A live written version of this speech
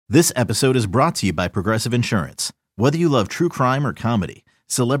This episode is brought to you by Progressive Insurance. Whether you love true crime or comedy,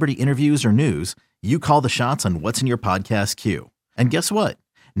 celebrity interviews or news, you call the shots on what's in your podcast queue. And guess what?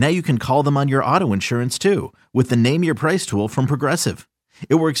 Now you can call them on your auto insurance too with the Name Your Price tool from Progressive.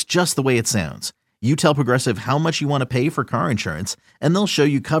 It works just the way it sounds. You tell Progressive how much you want to pay for car insurance, and they'll show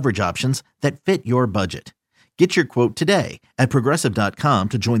you coverage options that fit your budget. Get your quote today at Progressive.com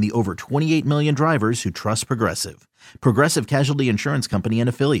to join the over 28 million drivers who trust Progressive. Progressive Casualty Insurance Company and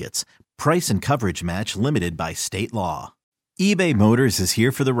Affiliates. Price and coverage match limited by state law. eBay Motors is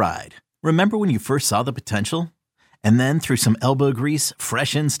here for the ride. Remember when you first saw the potential? And then through some elbow grease,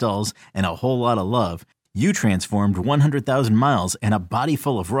 fresh installs, and a whole lot of love, you transformed 100,000 miles and a body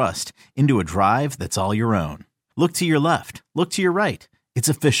full of rust into a drive that's all your own. Look to your left. Look to your right. It's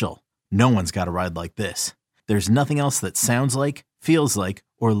official. No one's got a ride like this. There's nothing else that sounds like, feels like,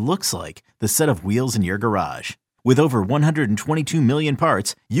 or looks like the set of wheels in your garage. With over 122 million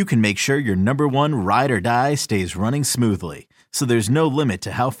parts, you can make sure your number one ride or die stays running smoothly. So there's no limit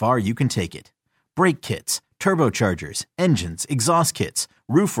to how far you can take it. Brake kits, turbochargers, engines, exhaust kits,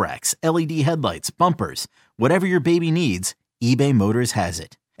 roof racks, LED headlights, bumpers, whatever your baby needs, eBay Motors has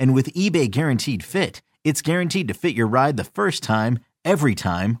it. And with eBay Guaranteed Fit, it's guaranteed to fit your ride the first time, every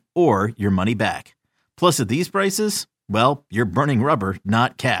time, or your money back. Plus, at these prices, well, you're burning rubber,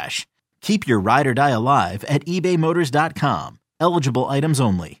 not cash. Keep your ride or die alive at ebaymotors.com. Eligible items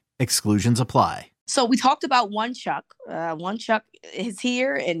only. Exclusions apply. So we talked about one Chuck. One Chuck is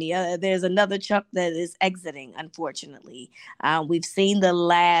here, and there's another Chuck that is exiting, unfortunately. We've seen the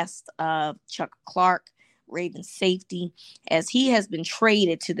last of Chuck Clark, Ravens safety, as he has been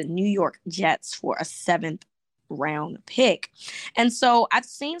traded to the New York Jets for a 7th round pick. And so I've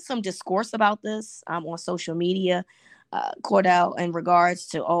seen some discourse about this on social media, Cordell, in regards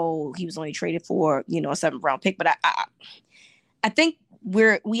to, he was only traded for, a 7th round pick. But I think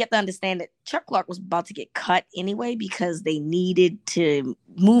we have to understand that Chuck Clark was about to get cut anyway because they needed to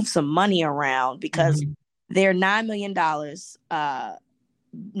move some money around because they're $9 million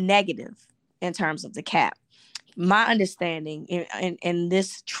negative in terms of the cap. My understanding in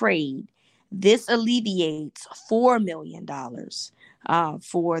this trade, this alleviates $4 million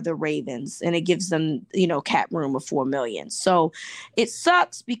for the Ravens, and it gives them, cap room of $4 million. So it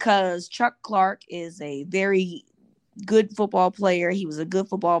sucks because Chuck Clark is a very good football player. He was a good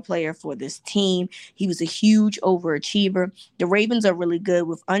football player for this team. He was a huge overachiever. The Ravens are really good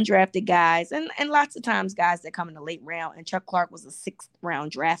with undrafted guys and lots of times guys that come in the late round. And Chuck Clark was a 6th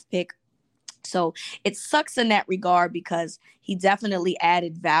round draft pick. So it sucks in that regard because he definitely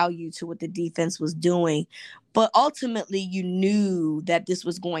added value to what the defense was doing. But ultimately, you knew that this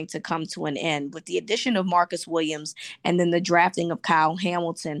was going to come to an end. With the addition of Marcus Williams and then the drafting of Kyle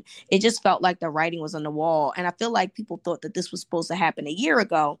Hamilton, it just felt like the writing was on the wall. And I feel like people thought that this was supposed to happen a year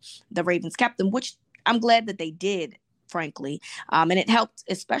ago, the Ravens kept them, which I'm glad that they did, frankly. And it helped,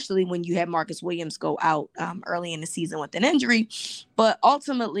 especially when you had Marcus Williams go out early in the season with an injury. But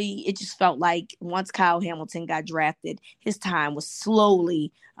ultimately, it just felt like once Kyle Hamilton got drafted, his time was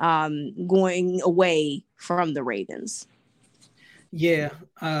slowly going away from the Ravens. Yeah,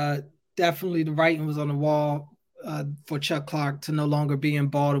 definitely the writing was on the wall for Chuck Clark to no longer be in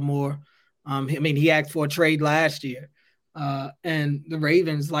Baltimore. He asked for a trade last year. And the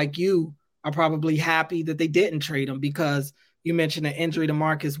Ravens, like you, are probably happy that they didn't trade him because you mentioned an injury to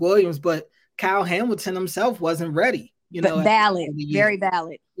Marcus Williams, but Kyle Hamilton himself wasn't ready. Valid, very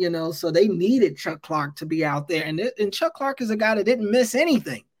valid. So they needed Chuck Clark to be out there. And Chuck Clark is a guy that didn't miss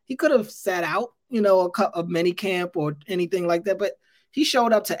anything. He could have sat out, a mini camp or anything like that, but he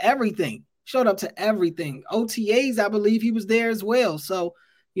showed up to everything. OTAs, I believe he was there as well. So,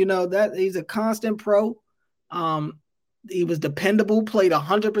 that he's a constant pro. He was dependable, played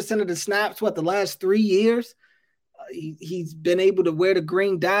 100% of the snaps, the last 3 years. He's been able to wear the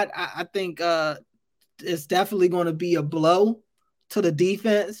green dot. I think it's definitely going to be a blow to the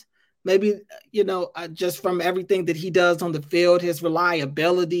defense. Maybe, just from everything that he does on the field, his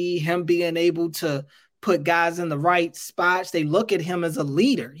reliability, him being able to put guys in the right spots. They look at him as a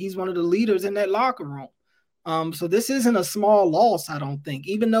leader. He's one of the leaders in that locker room. So this isn't a small loss, I don't think.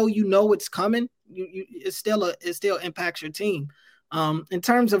 Even though it's coming, it still impacts your team. In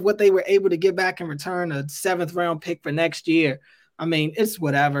terms of what they were able to get back in return, a 7th round pick for next year, it's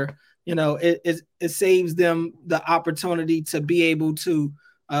whatever. It saves them the opportunity to be able to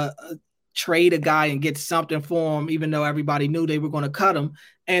trade a guy and get something for him, even though everybody knew they were going to cut him.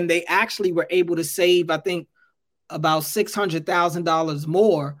 And they actually were able to save, I think, about $600,000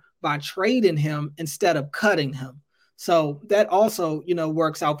 more by trading him instead of cutting him. So that also,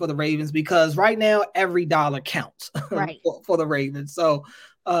 works out for the Ravens because right now every dollar counts right. for the Ravens. So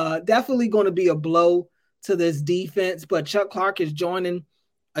definitely going to be a blow to this defense. But Chuck Clark is joining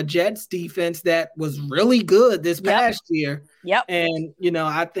a Jets defense that was really good this past year. Yep. And,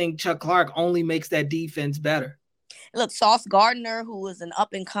 I think Chuck Clark only makes that defense better. Look, Sauce Gardner, who is an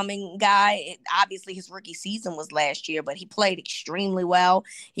up-and-coming guy, obviously his rookie season was last year, but he played extremely well.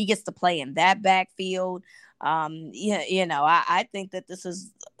 He gets to play in that backfield. I think that this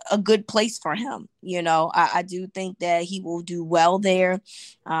is a good place for him. I do think that he will do well there.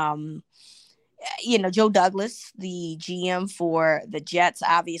 Joe Douglas, the GM for the Jets,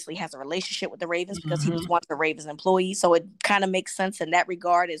 obviously has a relationship with the Ravens because he was one of the Ravens employees. So it kind of makes sense in that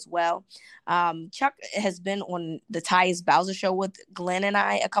regard as well. Chuck has been on the Tyus Bowser show with Glenn and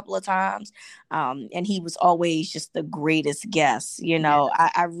I a couple of times. And he was always just the greatest guest.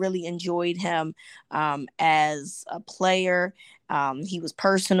 I really enjoyed him as a player. He was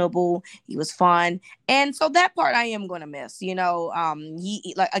personable. He was fun. And so that part I am going to miss, he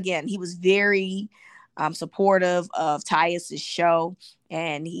was very supportive of Tyus's show,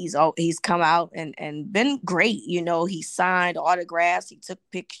 and he's come out and been great. He signed autographs, he took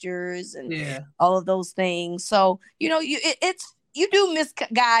pictures and all of those things. So, you do miss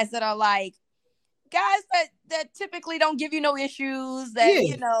guys that are like, guys that typically don't give you no issues,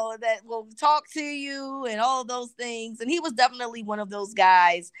 that that will talk to you and all of those things. And he was definitely one of those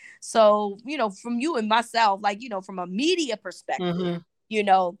guys. So, from you and myself, from a media perspective,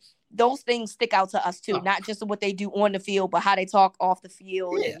 those things stick out to us too, not just what they do on the field, but how they talk off the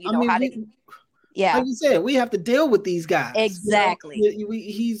field. Yeah. And, like you said, we have to deal with these guys. Exactly.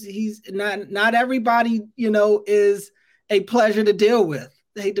 He's not everybody, is a pleasure to deal with.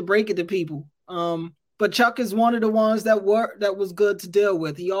 I hate to break it to people. But Chuck is one of the ones that was good to deal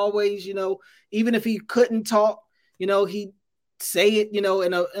with. He always, even if he couldn't talk, he'd say it,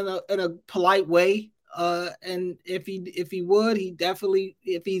 in a polite way. And if he would,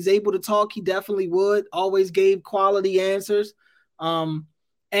 if he's able to talk, he definitely would. Always gave quality answers. And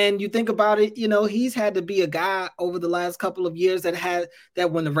you think about it, he's had to be a guy over the last couple of years that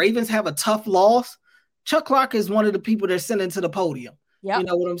when the Ravens have a tough loss, Chuck Clark is one of the people they're sending to the podium. Yep. You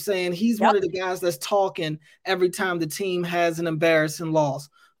know what I'm saying? He's one of the guys that's talking every time the team has an embarrassing loss.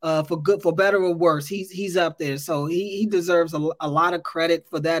 For better or worse, he's up there. So he deserves a lot of credit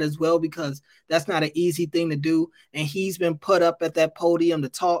for that as well, because that's not an easy thing to do. And he's been put up at that podium to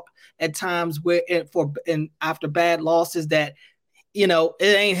talk at times after bad losses that, it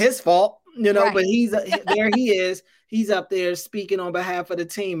ain't his fault, right. But there he is. He's up there speaking on behalf of the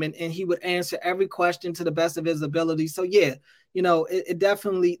team, and he would answer every question to the best of his ability. So yeah, it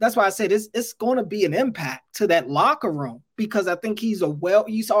definitely, that's why I said it's going to be an impact to that locker room, because I think he's you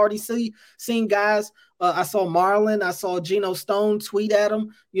already seen guys. I saw Marlon, I saw Geno Stone tweet at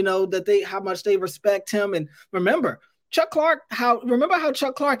him, how much they respect him. And remember how Chuck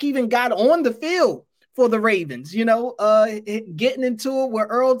Clark even got on the field for the Ravens, getting into it with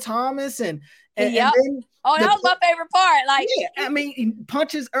Earl Thomas and then that was my favorite part. He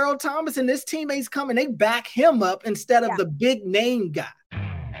punches Earl Thomas and his teammates come and they back him up instead of the big name guy.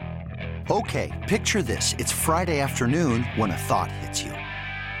 Okay, picture this. It's Friday afternoon when a thought hits you.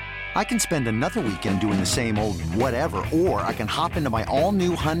 I can spend another weekend doing the same old whatever, or I can hop into my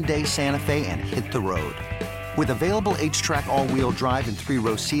all-new Hyundai Santa Fe and hit the road. With available H-Track all-wheel drive and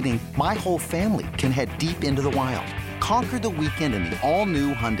 3-row seating, my whole family can head deep into the wild. Conquer the weekend in the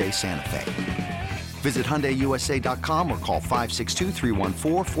all-new Hyundai Santa Fe. Visit HyundaiUSA.com or call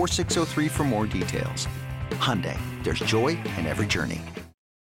 562-314-4603 for more details. Hyundai, there's joy in every journey.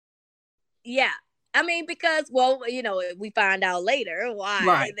 Yeah. Because, we find out later why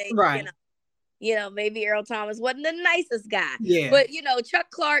right. Maybe Earl Thomas wasn't the nicest guy. Yeah. But, Chuck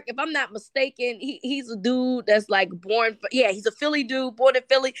Clark, if I'm not mistaken, he's a dude that's he's a Philly dude, born in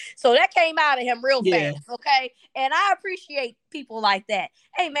Philly. So that came out of him real fast, okay? And I appreciate people like that.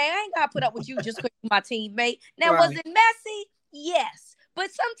 Hey, man, I ain't got to put up with you just because you're my teammate. Now, was it messy? Yes. But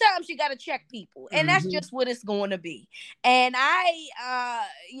sometimes you got to check people, and that's just what it's going to be. And I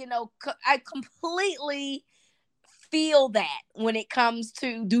completely feel that when it comes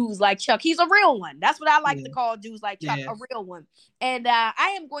to dudes like Chuck. He's a real one. That's what I like to call dudes like Chuck, a real one. And I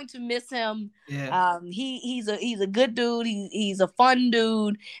am going to miss him. He's a good dude. He's a fun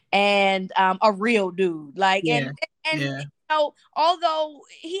dude and a real dude. Although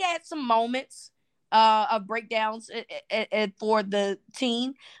he had some moments of breakdowns for the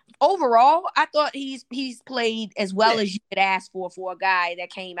team, overall, I thought he's played as well as you could ask for a guy that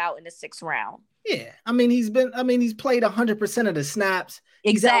came out in the 6th round. Yeah, he's played 100% of the snaps.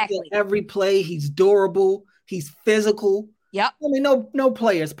 Exactly. He's out there every play. He's durable. He's physical. Yep. No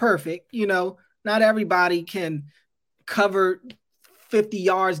player is perfect. Not everybody can cover 50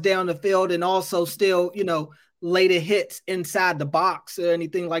 yards down the field and also still, lay the hits inside the box or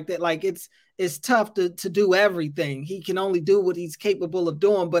anything like that. Like it's tough to do everything. He can only do what he's capable of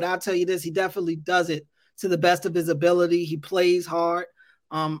doing, but I'll tell you this, he definitely does it to the best of his ability. He plays hard.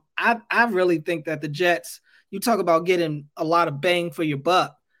 I really think that the Jets, you talk about getting a lot of bang for your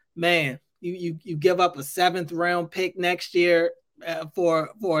buck, man. You give up a 7th round pick next year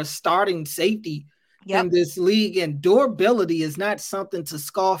for a starting safety in this league, and durability is not something to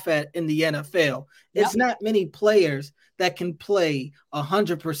scoff at in the NFL. It's not many players that can play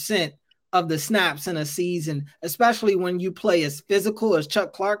 100% of the snaps in a season, especially when you play as physical as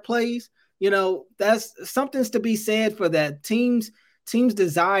Chuck Clark plays. That's something's to be said for that. Teams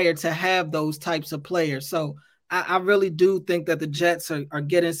desire to have those types of players. So I really do think that the Jets are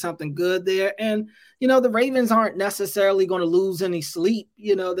getting something good there. And, the Ravens aren't necessarily going to lose any sleep.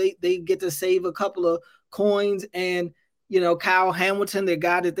 They get to save a couple of coins. And, Kyle Hamilton, the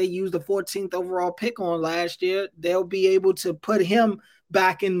guy that they used the 14th overall pick on last year, they'll be able to put him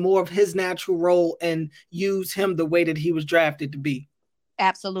back in more of his natural role and use him the way that he was drafted to be.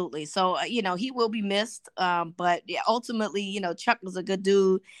 Absolutely. So, he will be missed. But ultimately, Chuck was a good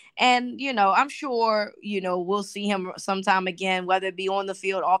dude. And, I'm sure, we'll see him sometime again, whether it be on the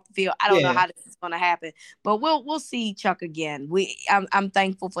field, off the field. I don't know how this is going to happen, but we'll see Chuck again. I'm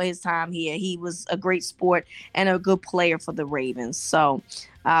thankful for his time here. He was a great sport and a good player for the Ravens. So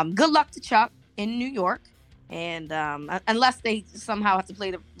good luck to Chuck in New York. And unless they somehow have to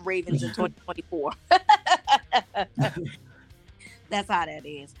play the Ravens in 2024. That's how that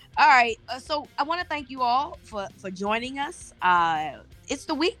is. All right. So I want to thank you all for joining us. It's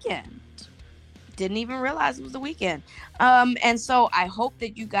the weekend. Didn't even realize it was the weekend. And so I hope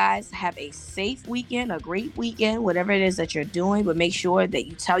that you guys have a safe weekend, a great weekend, whatever it is that you're doing. But make sure that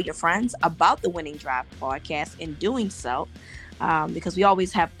you tell your friends about the Winning Drive podcast in doing so. Because we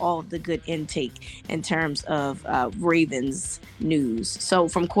always have all the good intake in terms of Ravens news. So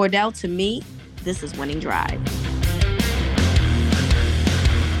from Cordell to me, this is Winning Drive.